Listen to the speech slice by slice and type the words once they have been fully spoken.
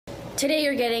Today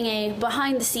you're getting a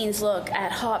behind-the-scenes look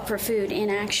at Hot for Food in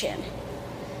action.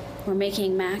 We're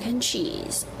making mac and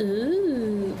cheese.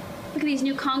 Ooh. Look at these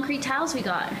new concrete tiles we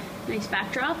got. Nice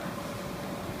backdrop.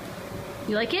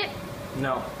 You like it?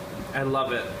 No, I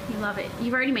love it. You love it.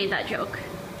 You've already made that joke.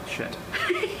 Shit.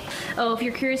 Oh, if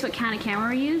you're curious what kind of camera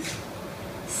we use,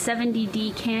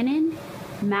 70D Canon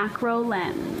macro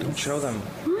lens. Don't show them.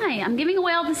 Why? I'm giving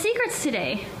away all the secrets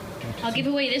today. I'll give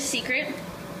away this secret.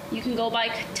 You can go buy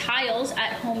tiles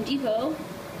at Home Depot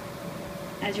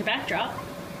as your backdrop.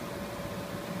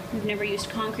 We've never used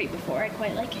concrete before. I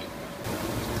quite like it.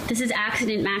 This is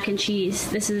accident mac and cheese.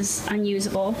 This is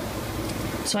unusable.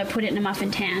 So I put it in a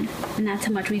muffin tan, and that's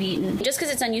how much we've eaten. Just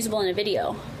because it's unusable in a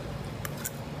video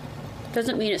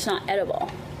doesn't mean it's not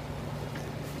edible.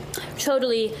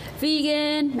 Totally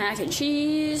vegan mac and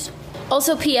cheese.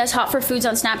 Also, P.S. Hot for Food's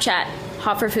on Snapchat.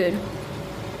 Hot for Food.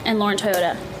 And Lauren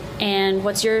Toyota. And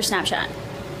what's your Snapchat?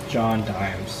 John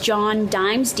Dimes. John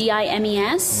Dimes,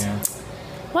 D-I-M-E-S? Yeah.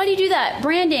 Why do you do that?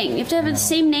 Branding. You have to have the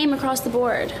same name across the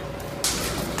board.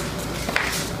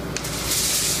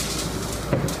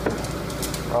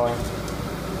 Rolling.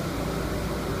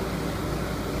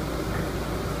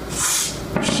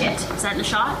 Shit. Is that in the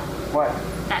shot? What?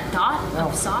 That dot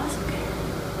of sauce? Okay.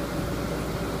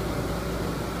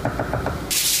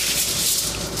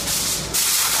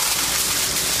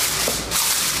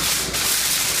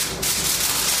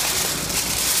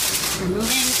 We're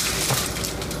moving.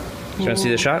 You want to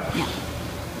see the shot? Yeah.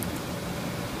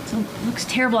 So it looks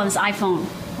terrible on this iPhone.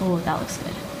 Oh, that looks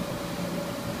good.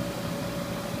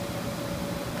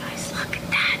 Guys, look at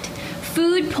that.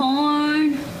 Food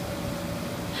porn.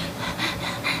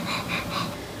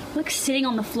 Look, sitting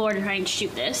on the floor to try and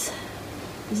shoot this.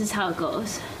 This is how it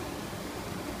goes.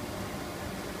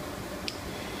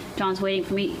 John's waiting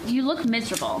for me. You look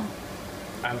miserable.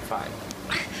 I'm fine.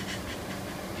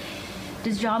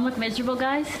 Does John look miserable,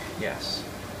 guys? Yes.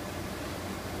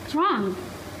 What's wrong?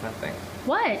 Nothing.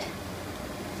 What?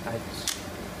 I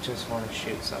just want to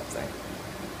shoot something.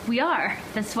 We are.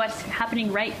 That's what's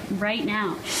happening right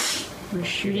now. We're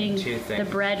shooting the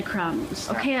breadcrumbs.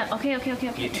 Okay.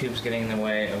 YouTube's getting in the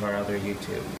way of our other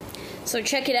YouTube. So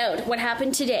check it out. What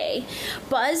happened today?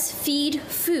 BuzzFeed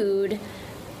Food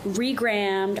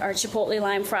regrammed our Chipotle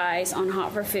lime fries on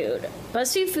Hot for Food.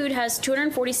 BuzzFeed Food has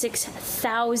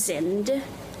 246,000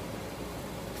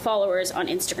 followers on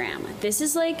Instagram. This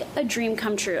is like a dream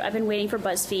come true. I've been waiting for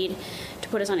BuzzFeed to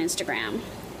put us on Instagram.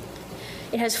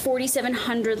 It has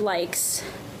 4,700 likes.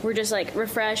 We're just like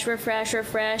refresh, refresh,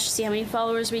 refresh, see how many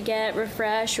followers we get,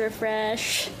 refresh,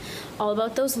 refresh. All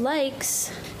about those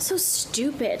likes. So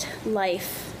stupid,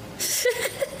 life.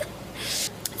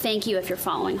 Thank you if you're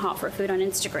following Hot for Food on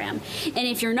Instagram. And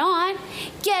if you're not,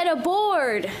 get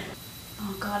aboard.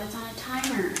 Oh God, it's on a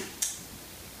timer.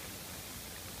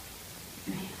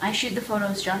 I shoot the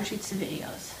photos, John shoots the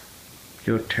videos.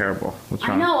 You look terrible. What's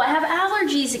wrong? I know, I have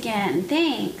allergies again.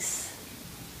 Thanks.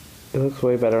 It looks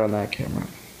way better on that camera.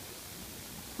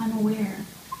 I'm aware.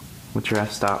 What's your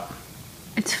f-stop?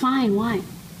 It's fine, why?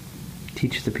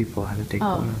 Teach the people how to take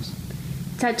photos.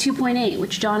 It's at 2.8,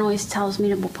 which John always tells me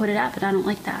to put it at, but I don't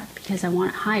like that because I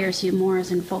want it higher so more is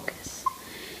in focus.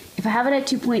 If I have it at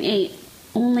 2.8,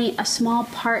 only a small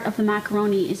part of the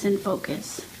macaroni is in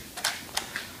focus.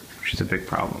 Which is a big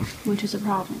problem. Which is a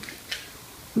problem.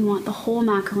 We want the whole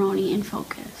macaroni in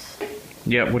focus.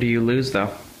 Yeah, what do you lose though?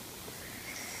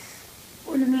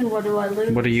 What do you mean, what do I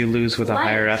lose? What do you lose with a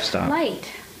higher f-stop? Light.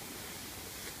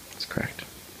 That's correct.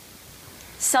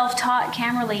 Self-taught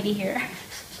camera lady here.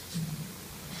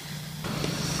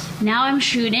 Now I'm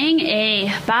shooting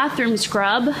a bathroom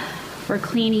scrub for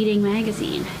Clean Eating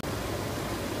magazine.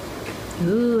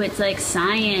 Ooh, it's like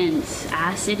science.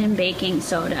 Acid and baking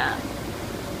soda.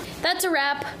 That's a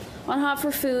wrap on Hot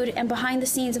for Food and behind the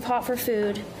scenes of Hot for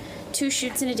Food. 2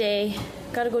 shoots in a day.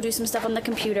 Gotta go do some stuff on the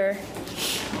computer.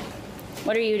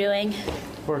 What are you doing?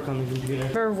 Work on the computer.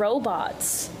 For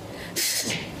robots.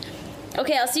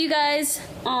 Okay, I'll see you guys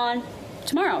on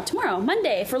tomorrow,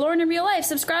 Monday, for Lauren in Real Life.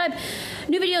 Subscribe.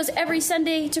 New videos every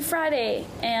Sunday to Friday.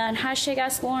 And hashtag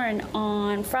Ask Lauren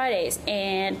on Fridays.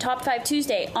 And Top 5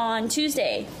 Tuesday on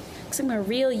Tuesday. Looks like I'm a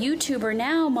real YouTuber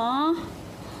now, Ma.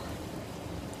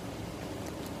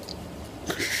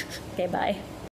 Okay, bye.